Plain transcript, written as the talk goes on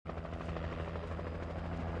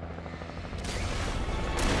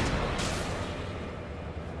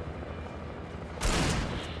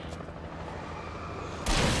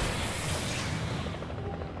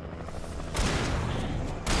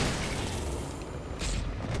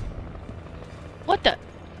What the?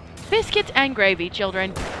 Biscuits and gravy,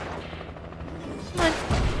 children. Come on.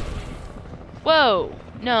 Whoa.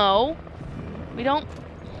 No. We don't...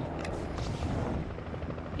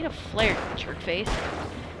 Get a flare, jerk face.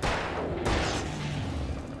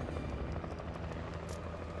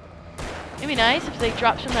 It'd be nice if they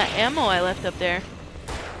dropped some of that ammo I left up there.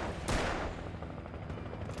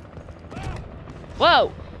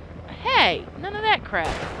 Whoa! Hey! None of that crap.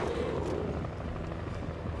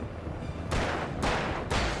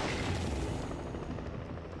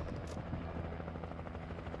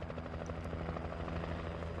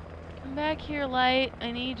 Come back here, Light.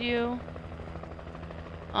 I need you.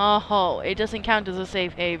 Oh, it doesn't count as a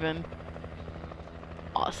safe haven.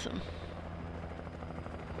 Awesome.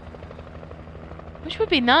 Which would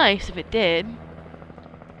be nice if it did.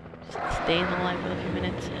 Just stay in the light for a few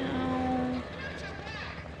minutes. Oh.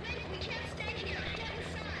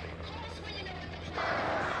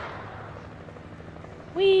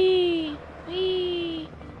 Wee! Wee!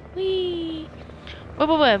 Wee! Whoa,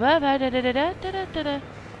 whoa, whoa, whoa, da da da da da da da da.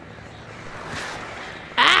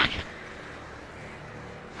 Ah!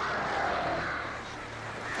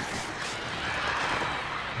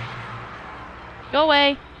 Go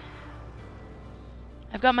away!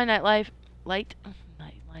 I've got my nightlife. Light.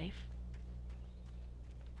 Nightlife.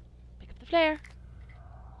 Pick up the flare.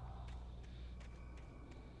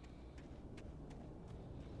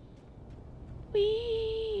 Whee!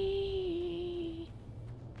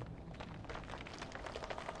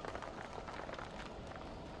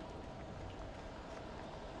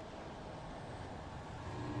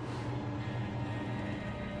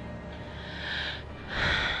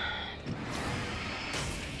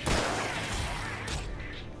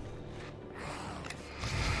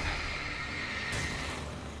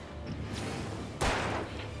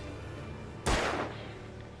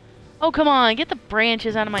 Oh, come on. Get the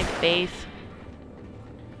branches out of my face.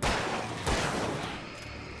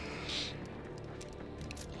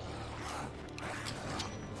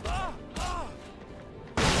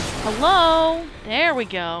 Hello? There we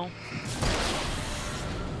go.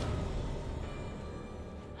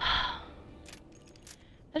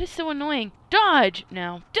 That is so annoying. Dodge!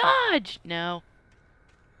 No. Dodge! No.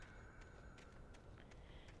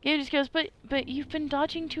 Game just goes, but you've been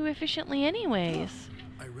dodging too efficiently anyways.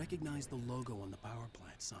 I recognized the logo on the power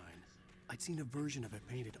plant sign. I'd seen a version of it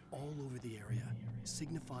painted all over the area,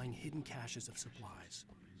 signifying hidden caches of supplies.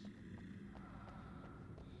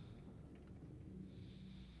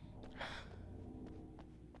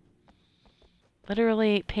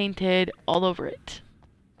 Literally painted all over it.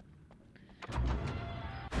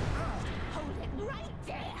 Hold it right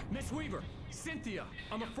there! Miss Weaver, Cynthia,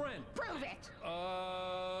 I'm a friend. Prove it!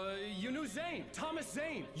 You knew Zane, Thomas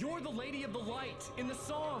Zane. You're the Lady of the Light in the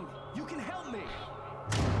song. You can help me.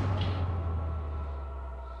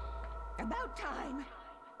 About time.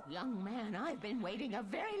 Young man, I've been waiting a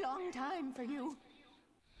very long time for you.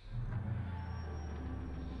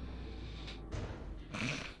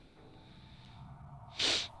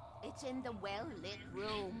 It's in the well-lit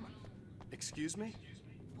room. Excuse me?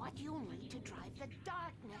 What you need to drive the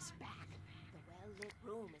darkness back. The well-lit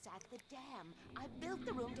room is at the dam. I built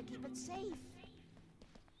the room to keep it safe.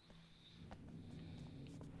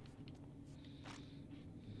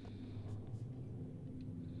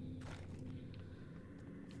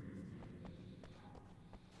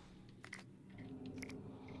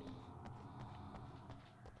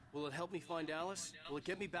 Will it help me find Alice? Will it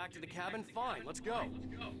get me back to the cabin? Fine, let's go.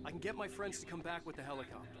 I can get my friends to come back with the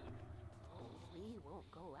helicopter. We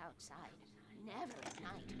won't go outside. Never at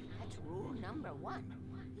night. That's rule number 1.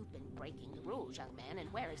 You've been breaking the rules, young man,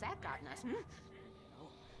 and where has that gotten us,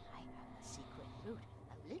 Oh, I have a secret route.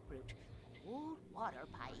 A lit route. Old water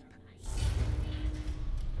pipe.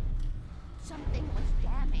 Something was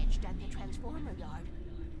damaged at the transformer yard.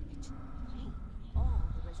 It's green. All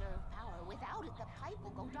the reserve power. Without it, the pipe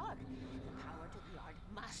will go dark. The power to the yard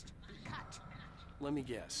must be cut. Let me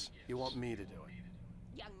guess. You want me to do it?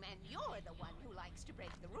 Young man, you're the one who likes to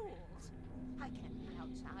break the rules. I can't be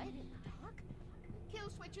outside in the dark. Kill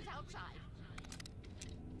switch is outside.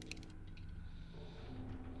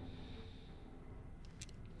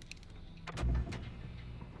 I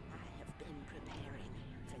have been preparing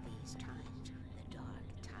for these times. The dark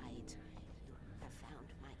tides. You have found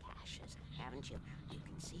my caches, haven't you? You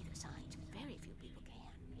can see the signs. Very few people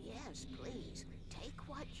can. Yes, please. Take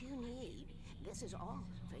what you need. This is all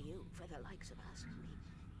for you, for the likes of us.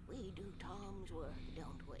 We do Tom's work,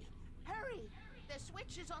 don't we? Hurry! The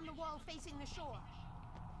switch is on the wall facing the shore.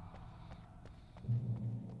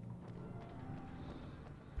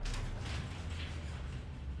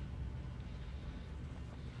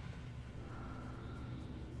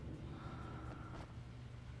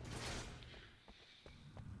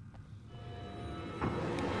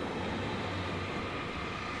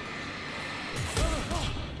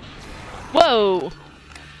 Whoa!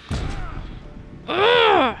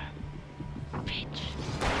 Ugh! Bitch.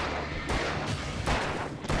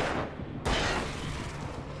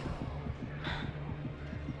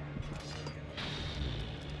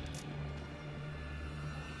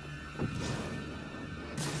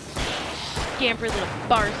 Scamper little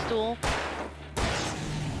bar stool.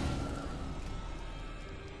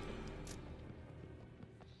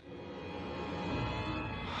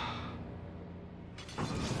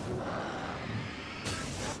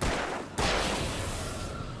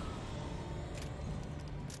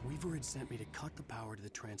 Weaver had sent me to cut the power to the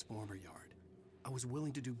transformer yard. I was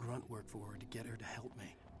willing to do grunt work for her to get her to help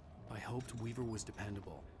me. I hoped Weaver was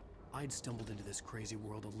dependable. I'd stumbled into this crazy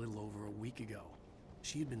world a little over a week ago.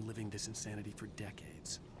 She had been living this insanity for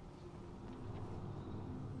decades.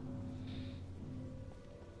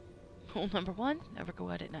 Rule number 1, never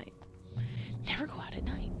go out at night. Never go out at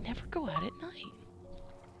night. Never go out at night.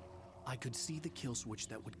 I could see the kill switch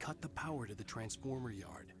that would cut the power to the transformer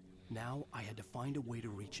yard. Now I had to find a way to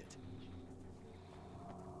reach it.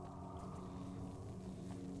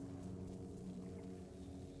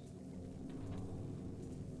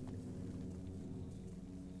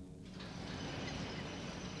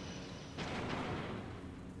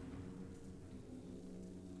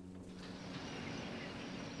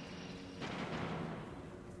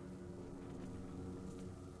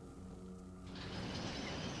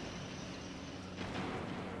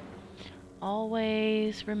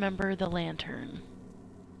 Always remember the lantern.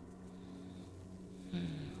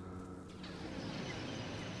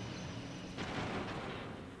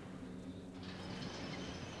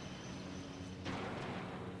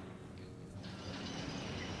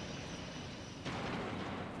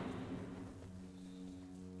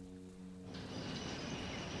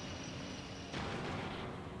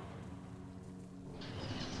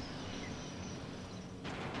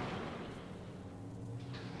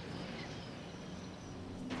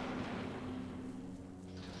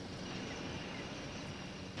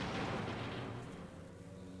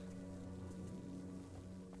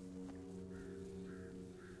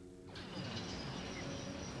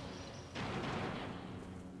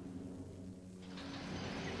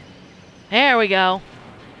 There we go.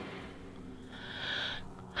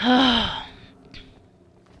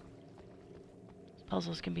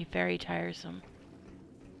 Puzzles can be very tiresome.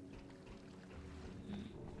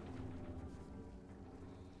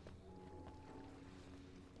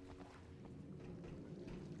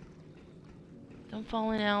 Don't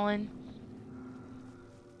fall in, Alan.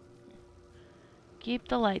 Keep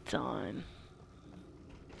the lights on.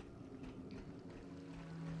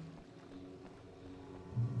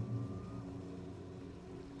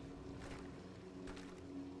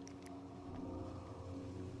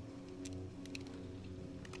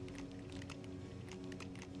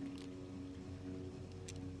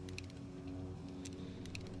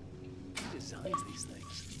 Designs these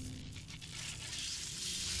things.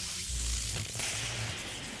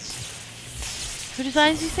 Who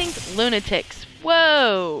designs these things? Lunatics.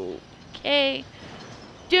 Whoa. Okay.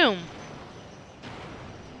 Doom.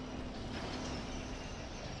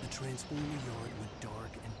 The transformer yard went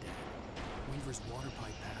dark and dead. Weaver's water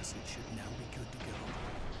pipe passage should now be good to go.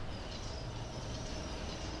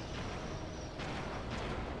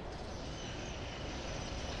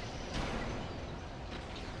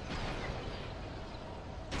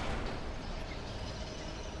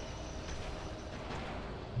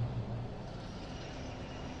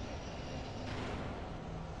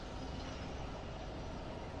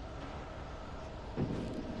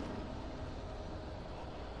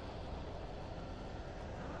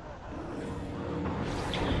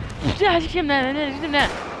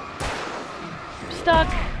 I'm stuck.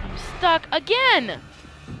 I'm stuck again.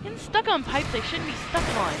 Getting stuck on pipes I shouldn't be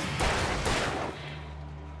stuck on.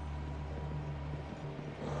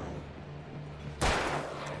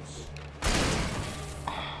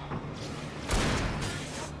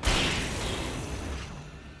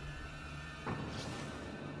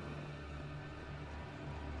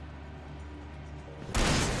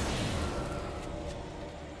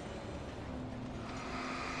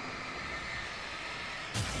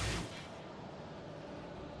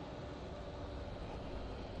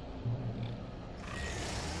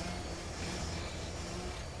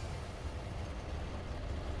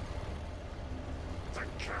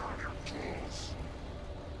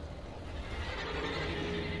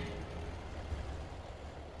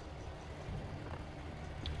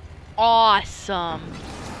 Awesome.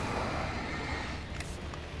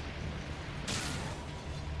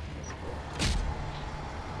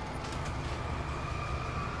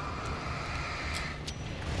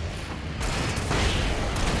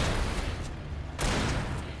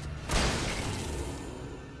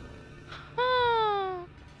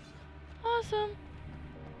 awesome.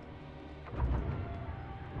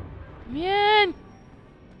 Man.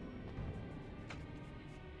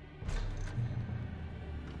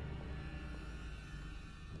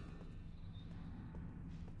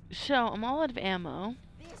 So, I'm all out of ammo.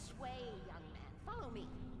 This way, young man. Follow me.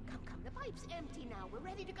 Come, come. The pipe's empty now. We're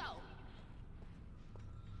ready to go.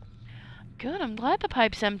 Good, I'm glad the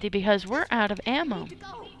pipe's empty because we're out of ammo. Ready to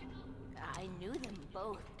go. I knew them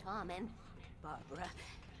both, Tom and Barbara.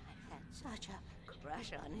 I had such a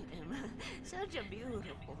crush on him. Such a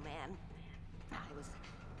beautiful man. I was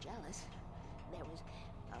jealous. There was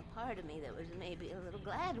a part of me that was maybe a little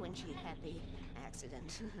glad when she had the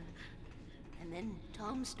accident. And then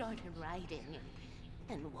Tom started writing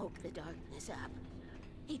and woke the darkness up.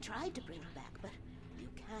 He tried to bring her back, but you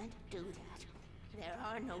can't do that. There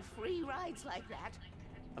are no free rides like that.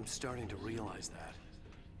 I'm starting to realize that.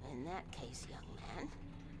 In that case, young man,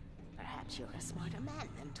 perhaps you're a smarter man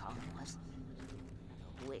than Tom was.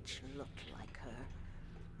 The witch looked like her,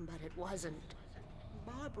 but it wasn't.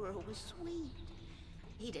 Barbara was sweet.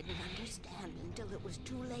 He didn't understand until it was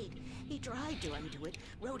too late. He tried to undo it,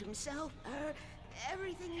 wrote himself, her,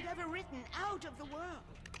 everything he'd ever written out of the world.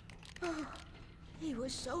 Oh, he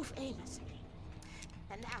was so famous.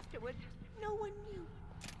 And afterward, no one knew.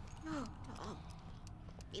 Oh, Tom.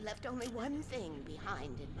 He left only one thing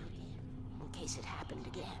behind in case it happened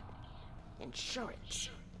again. Insurance.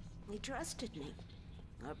 He trusted me.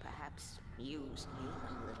 Or perhaps used me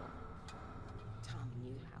a little. Tom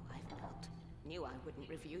knew how I felt. Knew I wouldn't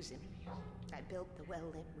refuse him. I built the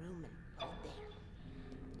well-lit room and put it there.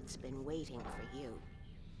 It's been waiting for you.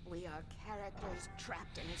 We are characters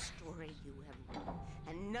trapped in a story you have written,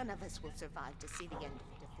 and none of us will survive to see the end of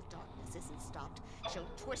it if the darkness isn't stopped. She'll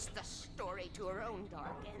twist the story to her own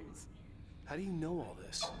dark ends. How do you know all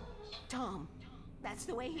this? Tom, that's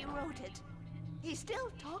the way he wrote it. He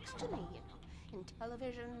still talks to me, you know, in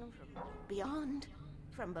television, from beyond,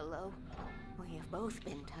 from below. We have both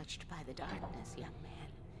been touched by the darkness, young man.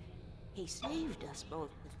 He saved us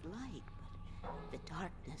both with light, but the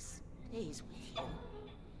darkness stays with you.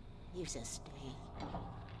 Leaves a stain.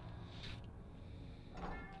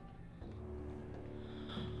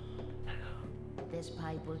 This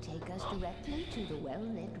pipe will take us directly to the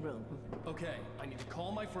well-lit room. Okay, I need to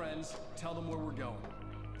call my friends, tell them where we're going.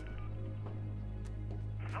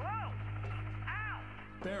 Hello? Al!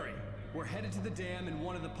 Barry, we're headed to the dam in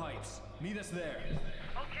one of the pipes. Meet us there.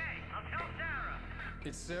 Okay, I'll tell Sarah.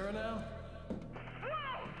 It's Sarah now?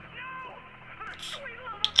 Whoa! No! For the sweet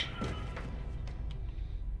love of...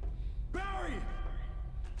 Barry!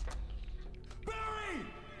 Barry!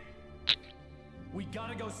 We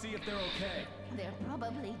gotta go see if they're okay. They're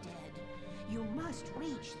probably dead. You must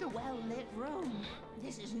reach the well-lit room.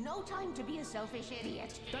 This is no time to be a selfish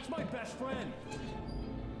idiot. That's my best friend.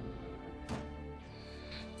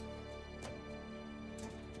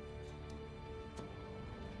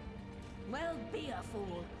 Well, be a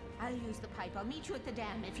fool. I'll use the pipe. I'll meet you at the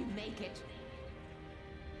dam if you make it.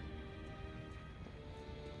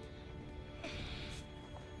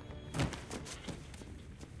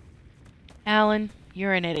 Alan,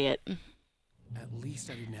 you're an idiot. At least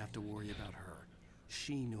I didn't have to worry about her.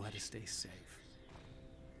 She knew how to stay safe.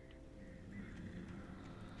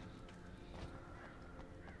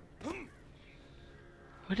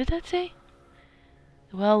 What did that say?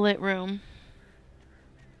 The well-lit room.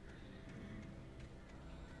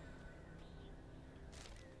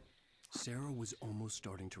 Sarah was almost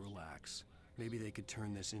starting to relax. Maybe they could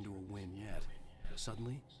turn this into a win yet.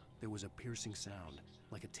 Suddenly, there was a piercing sound,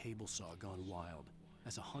 like a table saw gone wild,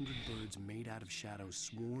 as 100 birds made out of shadows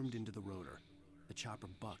swarmed into the rotor. The chopper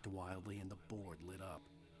bucked wildly and the board lit up,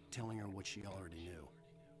 telling her what she already knew.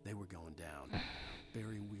 They were going down.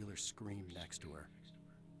 Barry Wheeler screamed next to her.